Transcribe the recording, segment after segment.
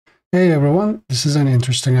Hey everyone, this is an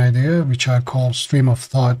interesting idea which I call stream of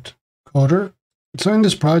thought coder. So in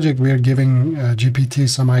this project we are giving GPT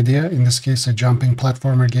some idea, in this case a jumping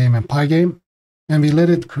platformer game and pie game, and we let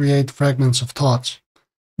it create fragments of thoughts,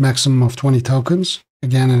 maximum of 20 tokens,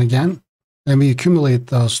 again and again. And we accumulate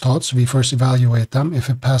those thoughts. We first evaluate them. If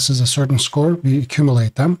it passes a certain score, we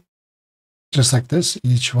accumulate them, just like this.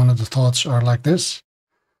 Each one of the thoughts are like this.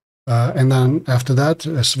 And then after that,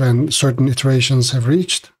 when certain iterations have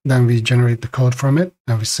reached, then we generate the code from it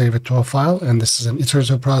and we save it to a file. And this is an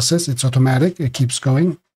iterative process. It's automatic. It keeps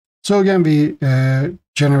going. So again, we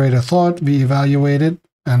generate a thought, we evaluate it.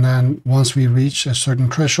 And then once we reach a certain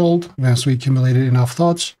threshold, once we accumulated enough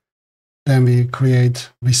thoughts, then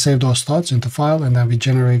we save those thoughts into file, and then we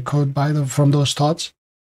generate code from those thoughts,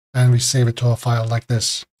 and we save it to a file like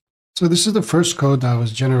this. So this is the first code that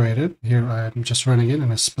was generated. Here I'm just running it in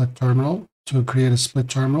a split terminal. To create a split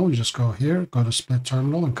terminal, you just go here, go to split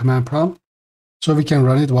terminal and command prompt. So we can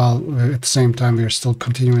run it while at the same time we are still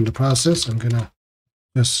continuing the process. I'm going to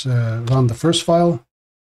just run the first file.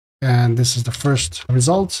 And this is the first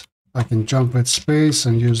result. I can jump with space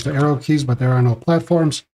and use the arrow keys, but there are no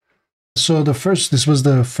platforms. So this was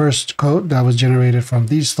the first code that was generated from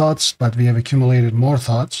these thoughts, but we have accumulated more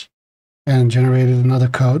thoughts and generated another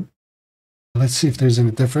code. Let's see if there's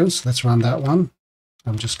any difference. Let's run that one.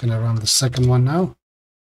 I'm just going to run the second one now.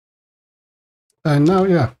 And now,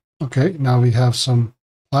 yeah, okay, now we have some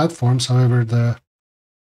platforms. However,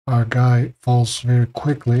 our guy falls very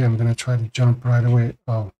quickly. I'm going to try to jump right away.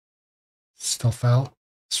 Oh, still fell.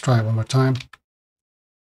 Let's try it one more time.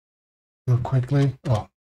 Real quickly. Oh,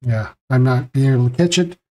 yeah, I'm not being able to catch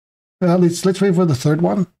it. Let's wait for the third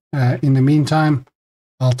one. In the meantime,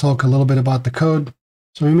 I'll talk a little bit about the code.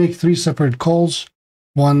 So we make 3 separate calls.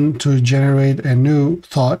 One to generate a new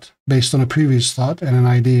thought based on a previous thought and an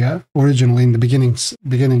idea. Originally in the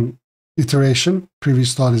beginning iteration,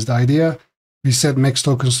 previous thought is the idea. We set max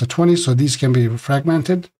tokens to 20, so these can be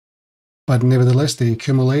fragmented, but nevertheless they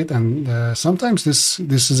accumulate. And sometimes this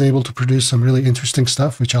is able to produce some really interesting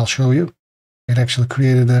stuff, which I'll show you. It actually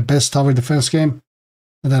created the best tower defense game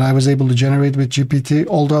that I was able to generate with GPT,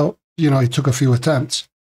 although, it took a few attempts.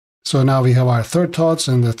 So now we have our third thoughts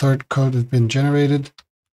and the third code has been generated.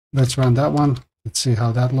 Let's run that one. Let's see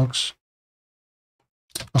how that looks.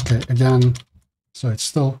 Okay, again, so it's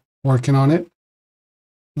still working on it.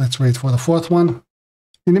 Let's wait for the fourth one.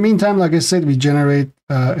 In the meantime, like I said, we generate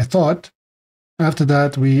a thought. After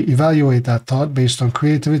that, we evaluate that thought based on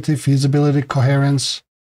creativity, feasibility, coherence,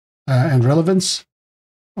 and relevance.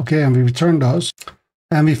 Okay, and we return those.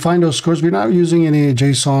 And we find those scores. We're not using any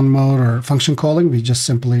JSON mode or function calling. We just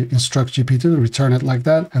simply instruct GPT to return it like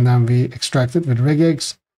that. And then we extract it with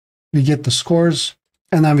regex. We get the scores.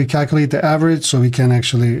 And then we calculate the average so we can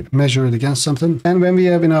actually measure it against something. And when we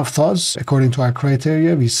have enough thoughts, according to our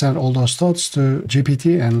criteria, we send all those thoughts to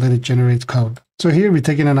GPT and let it generate code. So here we're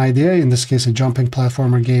taking an idea, in this case a jumping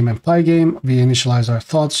platformer game and pie game. We initialize our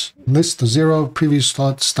thoughts list to 0. Previous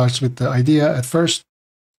thought starts with the idea at first.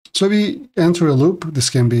 So we enter a loop. This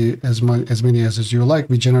can be as many as you like.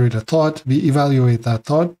 We generate a thought, we evaluate that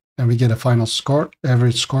thought, and we get a final score,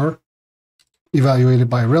 average score, evaluated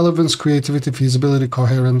by relevance, creativity, feasibility,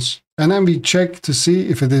 coherence. And then we check to see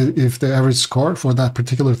if the average score for that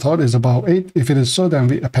particular thought is about 8. If it is so, then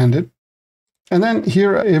we append it. And then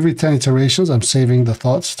here, every 10 iterations, I'm saving the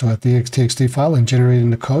thoughts to a txt file and generating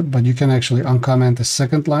the code. But you can actually uncomment the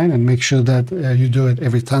second line and make sure that you do it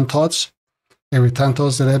every 10 thoughts. Every 10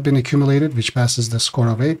 thoughts that have been accumulated, which passes the score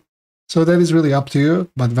of 8. So that is really up to you.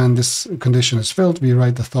 But when this condition is filled, we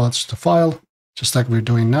write the thoughts to file, just like we're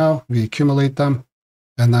doing now. We accumulate them,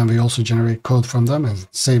 and then we also generate code from them and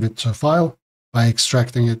save it to a file by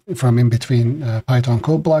extracting it from in between Python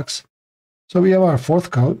code blocks. So we have our fourth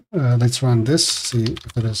code. Let's run this, see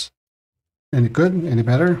if it is any good, any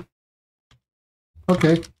better.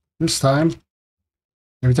 Okay, this time,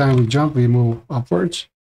 every time we jump, we move upwards.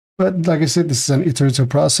 But like I said, this is an iterative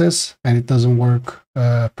process and it doesn't work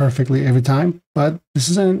perfectly every time. But this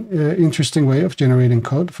is an interesting way of generating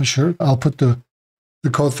code for sure. I'll put the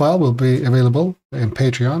code file will be available in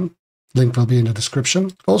Patreon. Link will be in the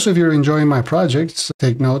description. Also, if you're enjoying my projects,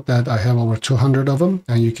 take note that I have over 200 of them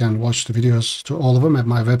and you can watch the videos to all of them at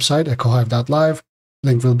my website, echohive.live.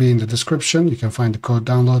 Link will be in the description. You can find the code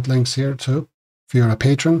download links here too if you're a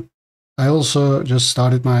patron. I also just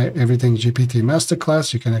started my Everything GPT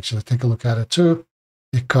Masterclass. You can actually take a look at it too.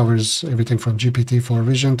 It covers everything from GPT-4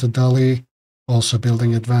 Vision to DALL-E, also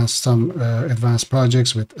building some advanced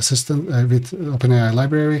projects with OpenAI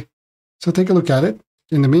library. So take a look at it.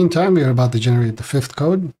 In the meantime, we are about to generate the 5th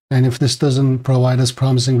code. And if this doesn't provide us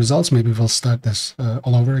promising results, maybe we'll start this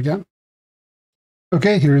all over again.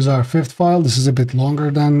 Okay, here's our 5th file. This is a bit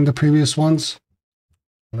longer than the previous ones.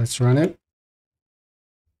 Let's run it.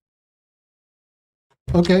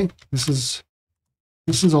 Okay, this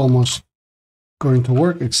is almost going to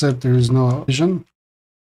work, except there is no vision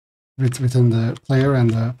within the player and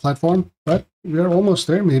the platform, but we are almost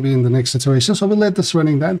there, maybe in the next iteration. So we'll let this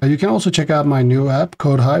running then. You can also check out my new app,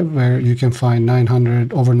 CodeHive, where you can find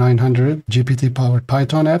over 900 GPT-powered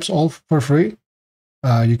Python apps, all for free.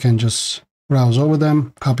 You can just browse over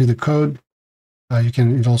them, copy the code.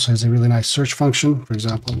 It also has a really nice search function. For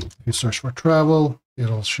example, if you search for travel,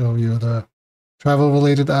 it'll show you the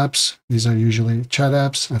travel-related apps. These are usually chat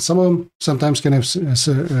apps, and some of them sometimes can have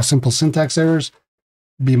simple syntax errors.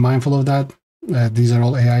 Be mindful of that. These are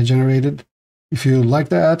all AI generated. If you like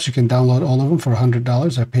the apps, you can download all of them for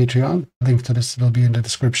 $100 at Patreon. Link to this will be in the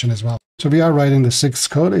description as well. So we are writing the 6th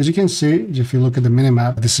code. As you can see, if you look at the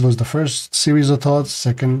minimap, this was the first series of thoughts,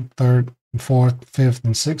 2nd, 3rd, 4th, 5th,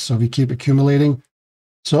 and 6th. So we keep accumulating.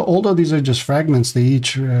 So although these are just fragments, they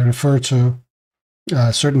each refer to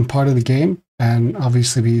a certain part of the game. And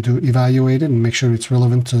obviously we do evaluate it and make sure it's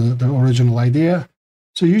relevant to the original idea.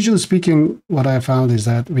 So usually speaking, what I found is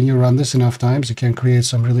that when you run this enough times, you can create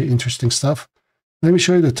some really interesting stuff. Let me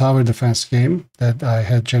show you the tower defense game that I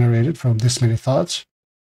had generated from this many thoughts.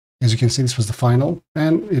 As you can see, this was the final.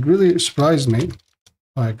 And it really surprised me.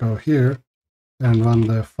 I go here and run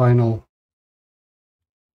the final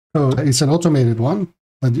code. It's an automated one.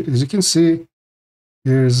 But as you can see,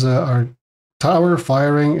 here's our tower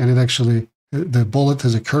firing, and the bullet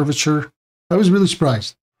has a curvature. I was really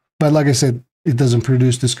surprised. But like I said, it doesn't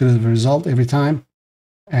produce this good of a result every time.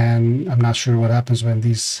 And I'm not sure what happens when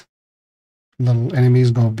these little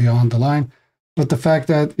enemies go beyond the line. But the fact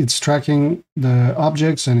that it's tracking the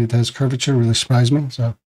objects and it has curvature really surprised me.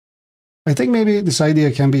 So I think maybe this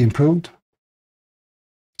idea can be improved.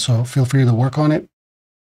 So feel free to work on it.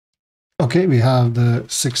 Okay, we have the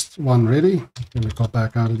 6th one ready. Let me go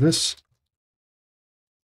back out of this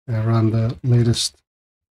and run the latest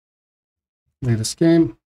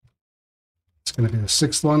game. It's going to be the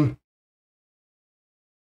 6th one.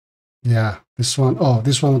 Yeah, this one. Oh,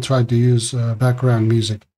 this one will try to use background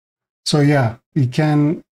music. So yeah, it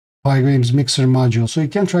can Pygame's mixer module. So you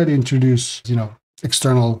can try to introduce,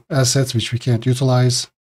 external assets which we can't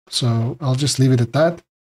utilize. So I'll just leave it at that.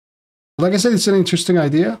 Like I said, it's an interesting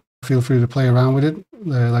idea. Feel free to play around with it.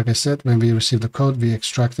 Like I said, when we receive the code, we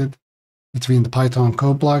extract it between the Python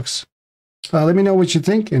code blocks. Let me know what you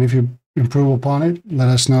think, and if you improve upon it, let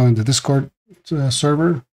us know in the Discord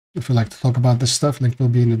server. If you'd like to talk about this stuff, link will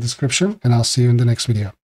be in the description, and I'll see you in the next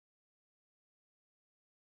video.